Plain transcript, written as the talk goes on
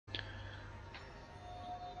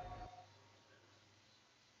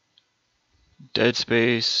Dead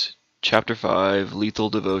Space, Chapter 5, Lethal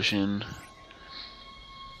Devotion.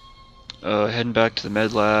 Heading back to the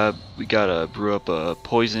med lab, we gotta brew up a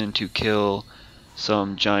poison to kill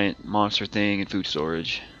some giant monster thing in food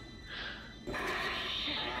storage.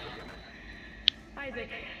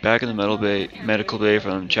 Back in the medical bay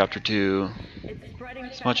from Chapter 2.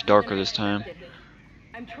 It's much darker this time.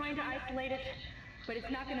 I'm trying to isolate it, but it's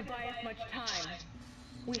not going to buy us much time.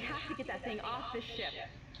 We have to get that thing off this ship.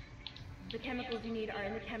 The chemicals you need are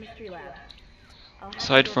in the chemistry lab.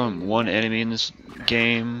 Aside from one enemy in this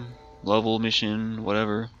game, level, mission,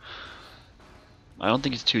 whatever, I don't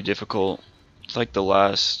think it's too difficult. It's like the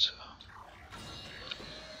last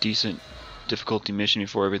decent difficulty mission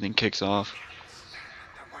before everything kicks off.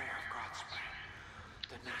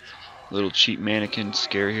 Little cheap mannequin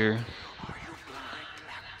scare here.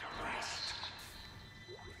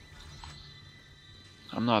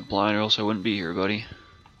 I'm not blind or else I wouldn't be here, buddy.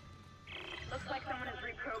 Looks like someone has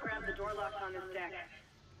reprogrammed the door locks on this deck.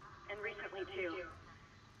 And recently too.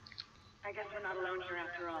 I guess we're not alone here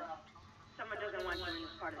after all. Someone doesn't want you in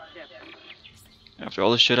this part of the ship. After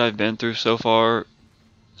all the shit I've been through so far,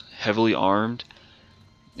 heavily armed,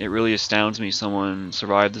 it really astounds me someone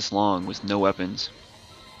survived this long with no weapons.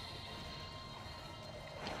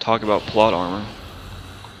 Talk about plot armor.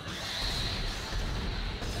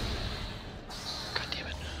 God damn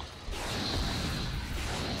it.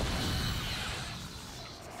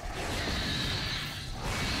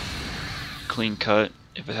 Clean cut.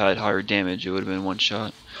 If it had higher damage, it would have been one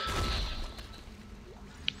shot.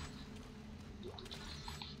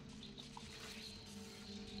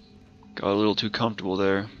 Got a little too comfortable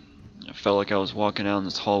there. I felt like I was walking down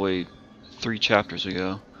this hallway 3 chapters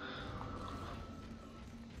ago.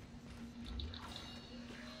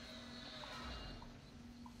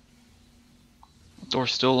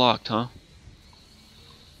 Door's still locked, huh?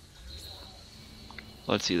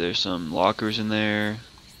 Let's see, there's some lockers in there.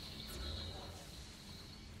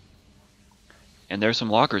 And there's some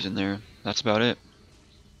lockers in there. That's about it.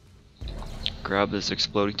 Grab this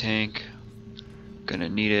exploding tank. Gonna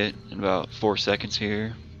need it in about 4 seconds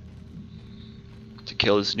here to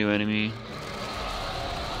kill this new enemy.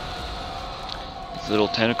 These little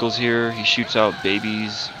tentacles here, he shoots out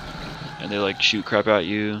babies and they like shoot crap at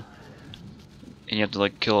you. And you have to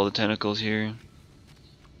like kill all the tentacles here.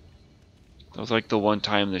 That was like the one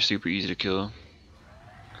time they're super easy to kill.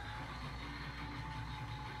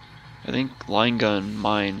 I think line gun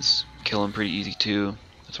mines kill them pretty easy too.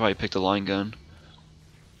 That's why I picked a line gun.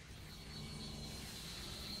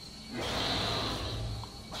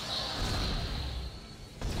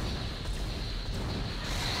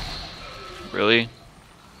 Really?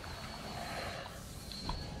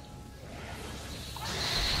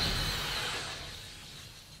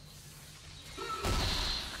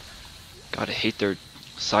 God, I hate their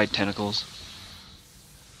side tentacles.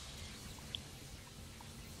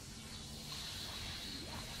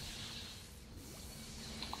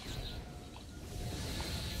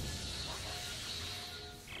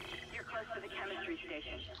 You're close to the chemistry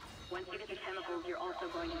station. Once you get the chemicals, you're also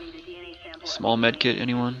going to need a DNA sample. Small medkit,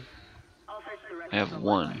 anyone? I'll search the rest I of have the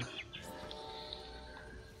one. lab.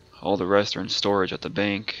 All the rest are in storage at the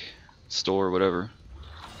bank, store, whatever.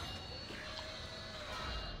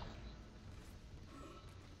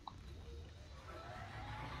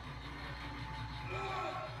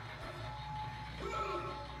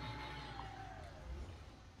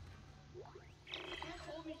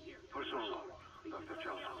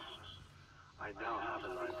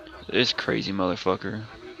 This crazy motherfucker.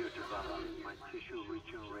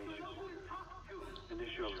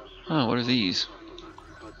 Oh, what are these?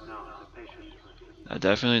 That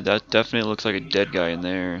definitely looks like a dead guy in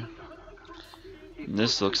there. And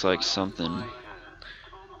this looks like something.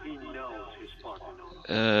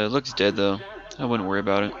 It looks dead though. I wouldn't worry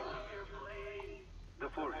about it.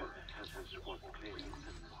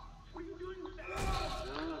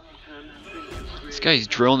 This guy's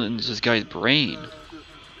drilling into this guy's brain.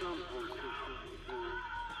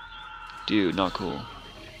 Dude, not cool.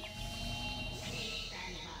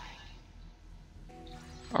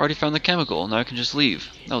 I already found the chemical, now I can just leave.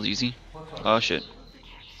 That was easy. Oh shit.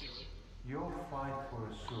 Your fight for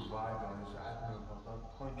survival is admirable,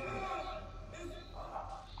 but pointless.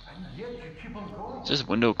 And yet you keep on going. Is this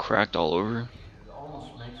window cracked all over? It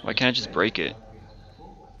almost makes Why can't I just break it?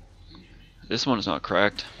 This one is not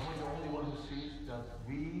cracked. Am I the only one who sees that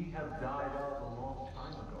we have died out a long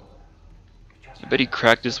time ago? I bet he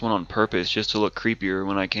cracked this one on purpose just to look creepier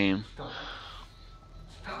when I came. Stop.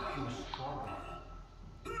 Stop your struggle.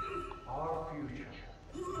 Our future.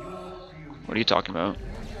 Your future. What are you talking about? The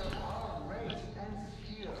future of our race ends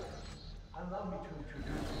here. I love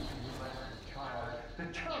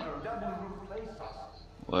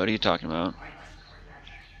What are you talking about?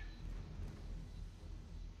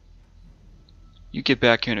 You get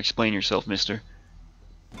back here and explain yourself, mister.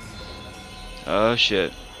 Oh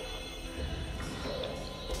shit.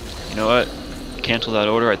 You know what? Cancel that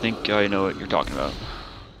order. I think I know what you're talking about.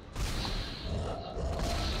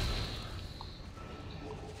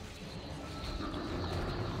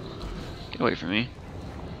 Get away from me.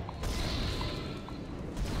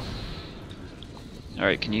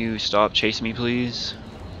 Alright, can you stop chasing me, please?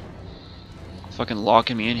 Fucking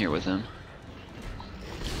locking me in here with him.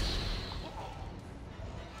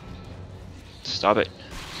 Stop it.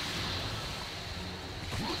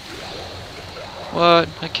 What?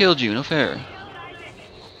 I killed you, no fair.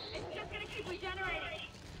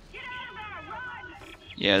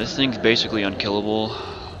 Yeah, this thing's basically unkillable.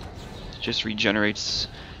 It just regenerates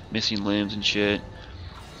missing limbs and shit.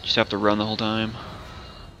 Just have to run the whole time.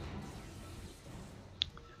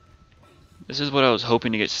 This is what I was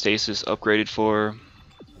hoping to get stasis upgraded for.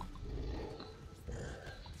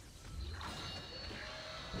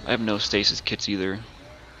 I have no stasis kits either.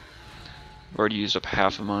 I've already used up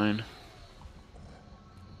half of mine.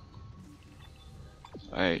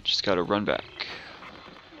 Alright, just gotta run back.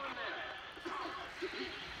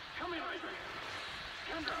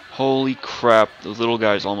 Holy crap, those little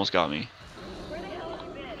guys almost got me.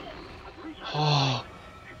 Oh,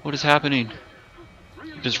 what is happening?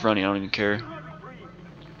 I'm just running, I don't even care.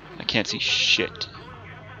 I can't see shit.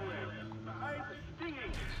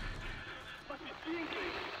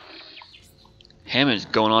 Hammond's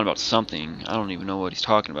going on about something. I don't even know what he's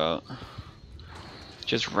talking about.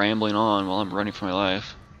 Just rambling on while I'm running for my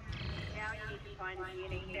life.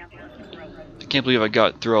 I can't believe I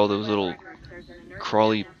got through all those little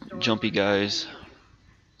crawly, jumpy guys.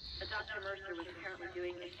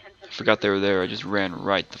 I forgot they were there. I just ran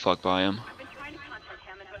right the fuck by them.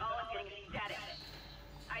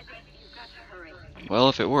 Well,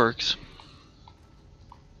 if it works.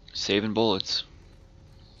 Saving bullets.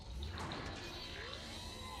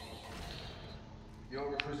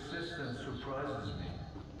 Your persistence surprises me.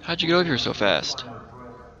 How'd you get over here so fast?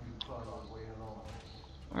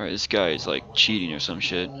 Alright, this guy is like cheating or some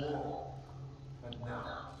shit. And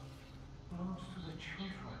now belongs to the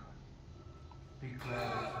children. Be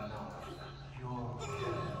glad to know that your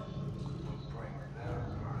death will bring their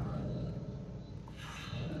birth.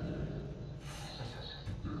 Listen.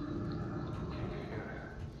 Can you hear it?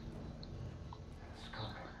 It's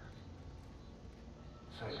coming.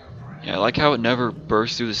 Say your prayer. Yeah, I like how it never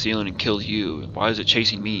burst through the ceiling and killed you. Why is it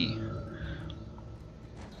chasing me?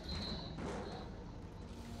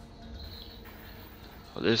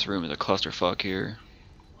 Oh, this room is a clusterfuck here.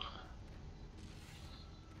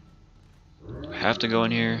 I have to go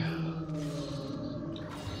in here.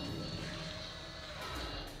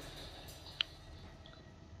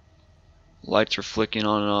 Lights are flicking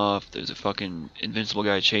on and off. There's a fucking invincible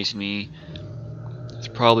guy chasing me. There's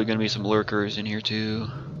probably gonna be some lurkers in here too.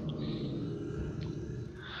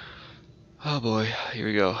 Oh boy, here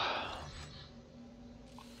we go.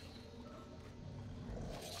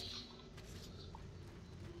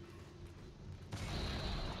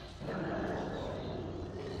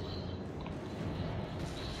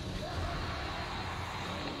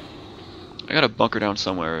 I gotta bunker down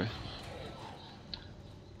somewhere.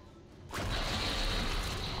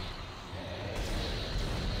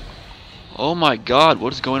 Oh my god,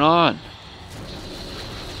 what is going on?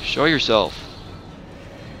 Show yourself.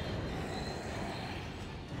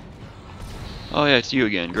 Oh yeah, it's you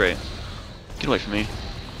again, great. Get away from me.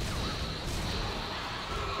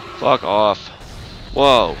 Fuck off.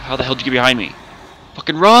 Whoa, how the hell did you get behind me?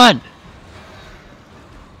 Fucking run!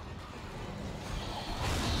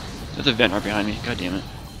 There's a vent right behind me, god damn it.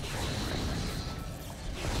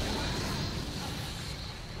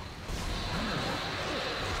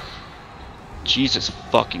 Jesus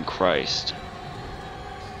fucking Christ.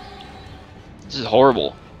 This is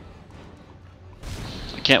horrible.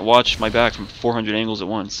 I can't watch my back from 400 angles at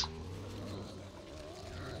once.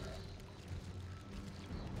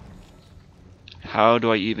 How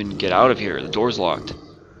do I even get out of here? The door's locked.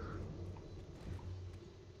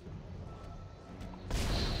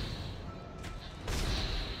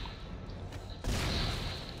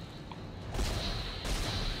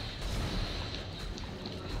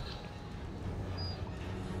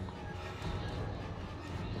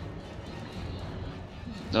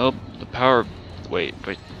 Nope, the power... Wait.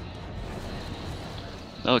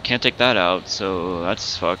 No, it can't take that out, so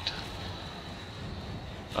that's fucked.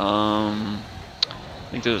 I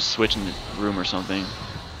think there's a switch in the room or something.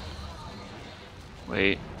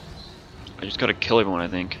 Wait. I just gotta kill everyone, I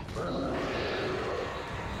think.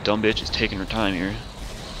 Dumb bitch is taking her time here.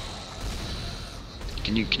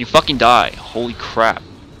 Can you fucking die? Holy crap.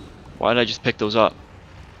 Why did I just pick those up?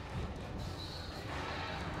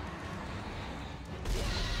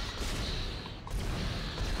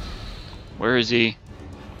 Where is he?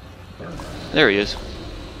 There he is.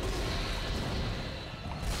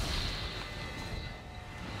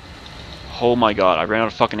 Oh my god, I ran out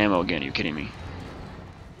of fucking ammo again. Are you kidding me?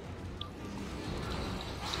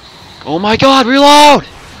 Oh my god, reload!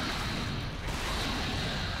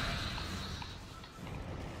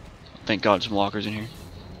 Thank god some lockers in here.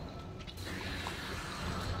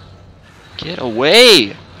 Get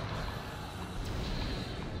away!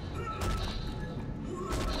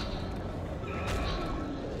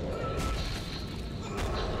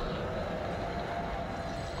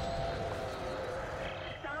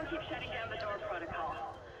 Someone keeps shutting down the door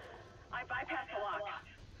protocol. I bypassed the lock.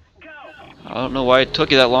 Go! I don't know why it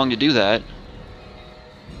took you that long to do that.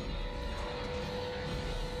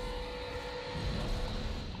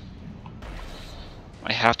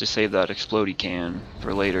 I have to save that explodey can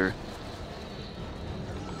for later.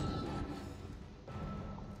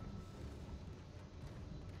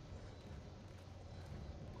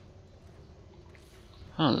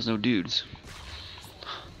 Huh, there's no dudes.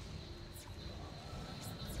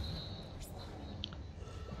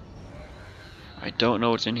 I don't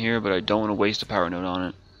know what's in here, but I don't want to waste a power node on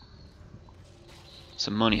it.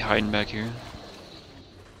 Some money hiding back here.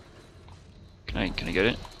 Can I get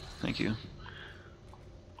it? Thank you.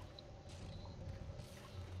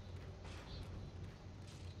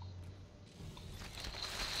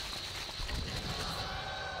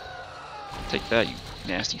 Take that, you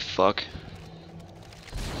nasty fuck.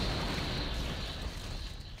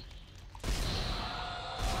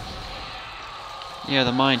 Yeah,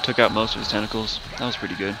 the mine took out most of his tentacles. That was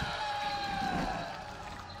pretty good.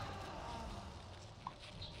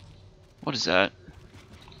 What is that?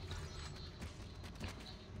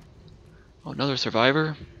 Oh, another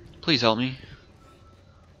survivor? Please help me.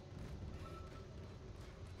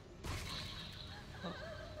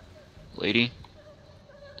 Lady?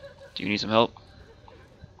 Do you need some help?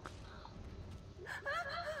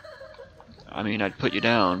 I mean, I'd put you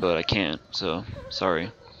down, but I can't, so sorry.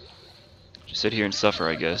 Just sit here and suffer,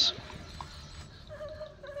 I guess.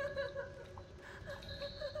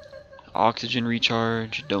 Oxygen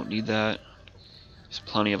recharge, don't need that. There's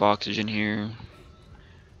plenty of oxygen here.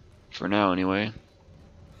 For now, anyway.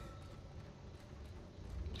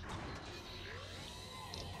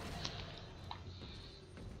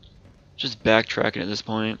 Just backtracking at this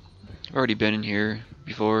point. I've already been in here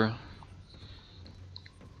before.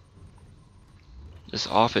 This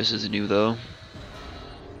office is new, though.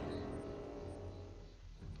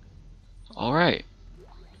 Alright.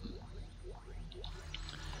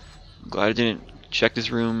 I'm glad I didn't check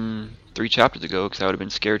this room 3 chapters ago, because I would have been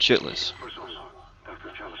scared shitless.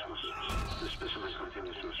 Dr. Chalice, the specimen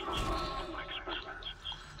continues to respond to my experiments.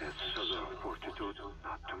 Its cellular fortitude,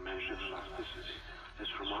 not to measure elasticity, is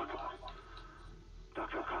remarkable.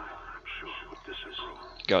 Dr. Kai, I'm sure, would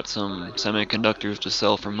disapprove. Got some semiconductors to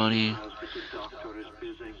sell for money. The doctor is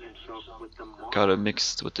busying himself with the Got it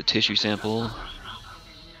mixed with the tissue sample.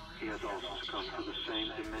 He has also succumbed to the same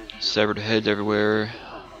dimension. Severed heads everywhere.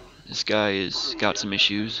 This guy has got some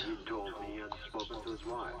issues. He told me he had spoken to his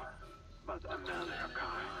wife, but Amelia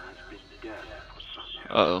Kai has been dead for some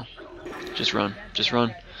years. Uh-oh. Just run. Just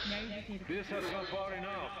run. This has gone far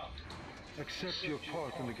enough. Accept your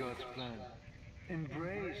part in the God's plan.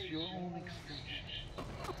 Embrace your own extinction.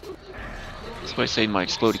 That's what I saved my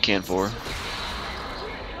exploded can for.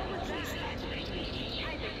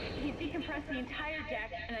 He's decompressed the entire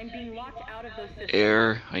deck, and I'm being locked out of those systems.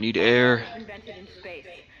 Air. I need air. Invented in space.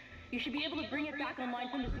 You should be able to bring it back online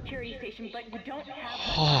from the security station, but you don't have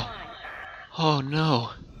Oh. time. Oh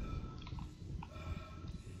no.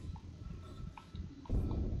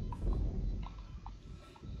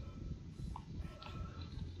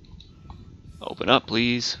 Open up,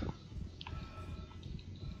 please.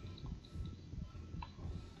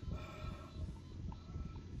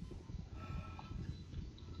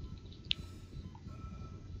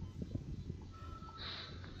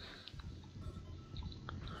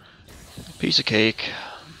 Piece of cake.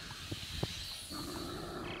 You've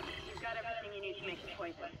got everything you need to make the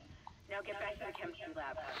poison. Now get back to the chemistry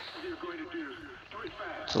lab. You're going to do it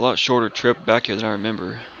fast. It's a lot shorter trip back here than I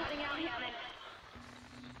remember. Cutting out, Hammond.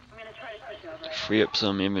 I'm gonna try to switch over. Free up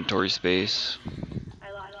some inventory space.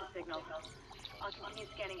 I lost the signal. I'll continue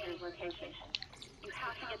scanning for his location. You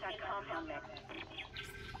have to get that compound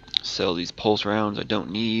mixed. Sell these pulse rounds I don't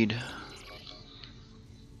need.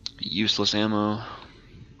 Useless ammo.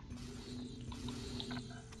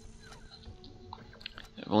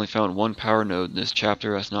 I've Only found one power node in this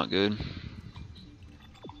chapter, that's not good.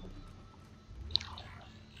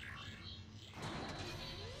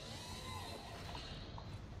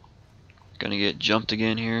 Gonna get jumped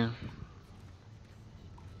again here.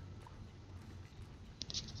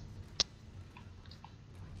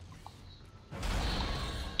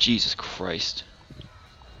 Jesus Christ.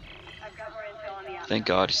 I've got more intel on the outside. Thank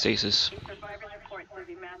God, stasis. Survivors report there's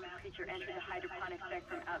a massive creature entered the hydroponics deck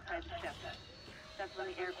from outside the ship. That's when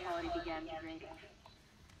the air quality began degrading.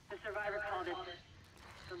 The survivor called it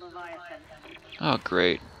the Leviathan. Oh,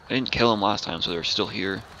 great. I didn't kill them last time, so they're still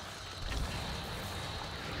here.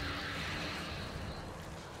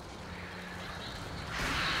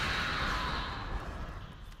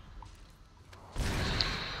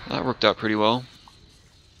 That worked out pretty well.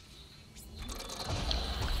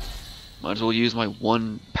 Might as well use my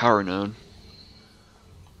one power node.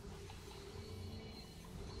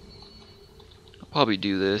 I'll probably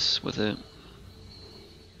do this with it.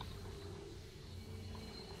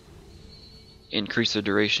 Increase the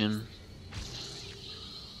duration.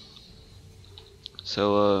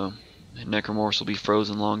 So Necromorphs will be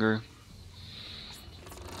frozen longer.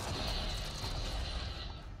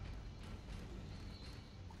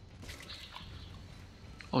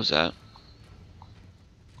 What was that?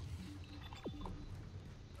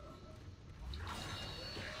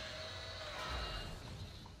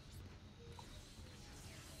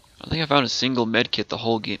 I think I found a single medkit the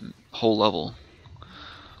whole game, whole level.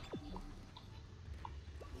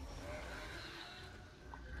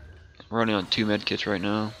 I'm running on 2 medkits right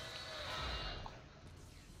now.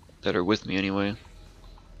 That are with me anyway.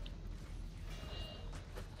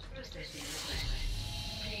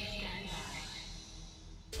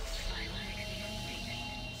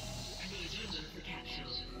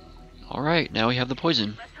 Alright, now we have the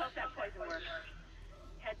poison. Let's hope that poison works.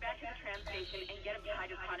 Head back to the tram station and get him to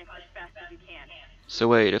hydroponics as fast as you can. So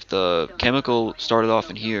wait, if the chemical started off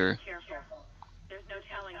in here, Careful. There's no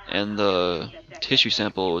telling how and the tissue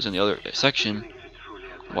sample was in the other section,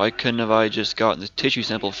 why couldn't have I just gotten the tissue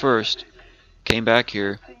sample first, came back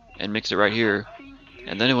here, and mixed it right here,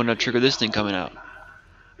 and then it wouldn't have triggered this thing coming out.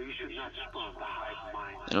 You should not spawn the hive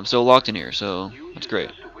mind. And I'm still locked in here, so that's great.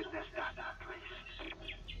 To witness that place.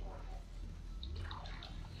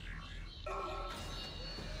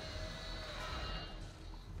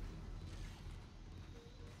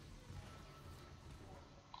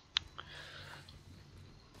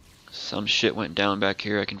 Some shit went down back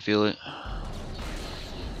here, I can feel it.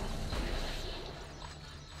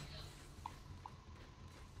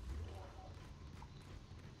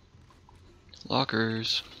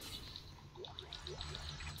 Lockers.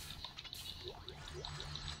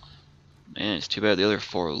 Man, it's too bad the other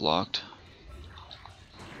 4 are locked.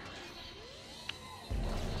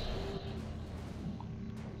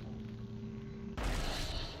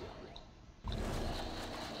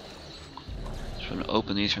 Just gonna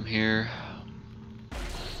open these from here.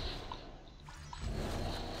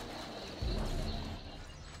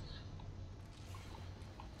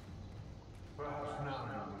 Perhaps now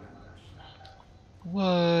you will understand.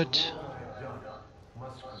 What? What I have done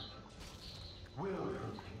must continue. Will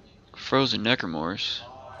continue. Frozen Necromorphs. I,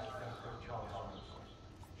 Dr. Charles Manson,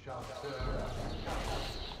 shall serve as a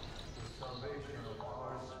catalyst to the salvation of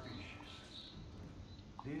our species.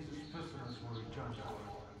 These specimens will return to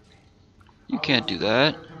Earth with me. You can't do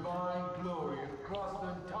that. Their divine glory across the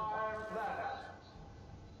entire planet.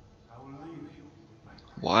 I will leave you with my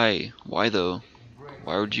Why? Why though?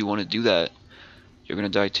 Why would you want to do that? You're gonna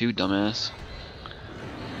die too, dumbass.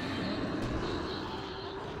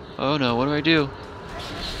 Oh no, what do I do?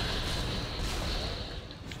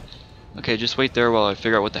 Okay, just wait there while I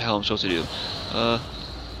figure out what the hell I'm supposed to do.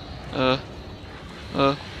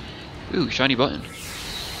 Ooh, shiny button.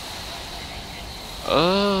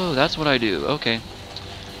 Oh, that's what I do. Okay.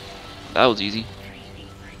 That was easy.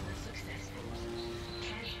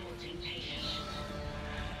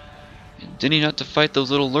 And didn't even have to fight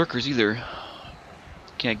those little lurkers either.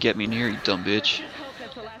 Can't get me in here, you dumb bitch. Let's hope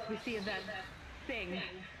that's the last we see of that thing.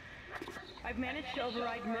 I've managed to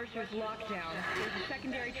override Mercer's lockdown. There's a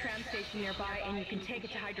secondary tram station nearby, and you can take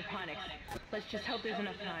it to hydroponics. Let's just hope there's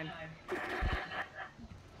enough time.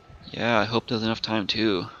 Yeah, I hope there's enough time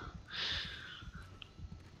too.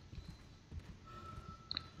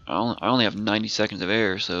 I only have 90 seconds of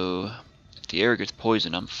air, so if the air gets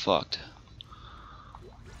poisoned, I'm fucked.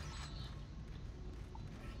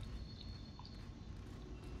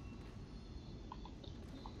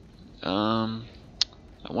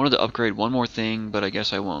 I wanted to upgrade one more thing, but I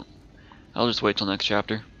guess I won't. I'll just wait till next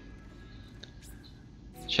chapter.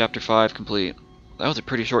 Chapter 5 complete. That was a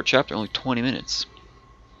pretty short chapter, only 20 minutes.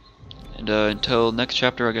 And until next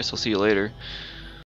chapter, I guess I'll see you later.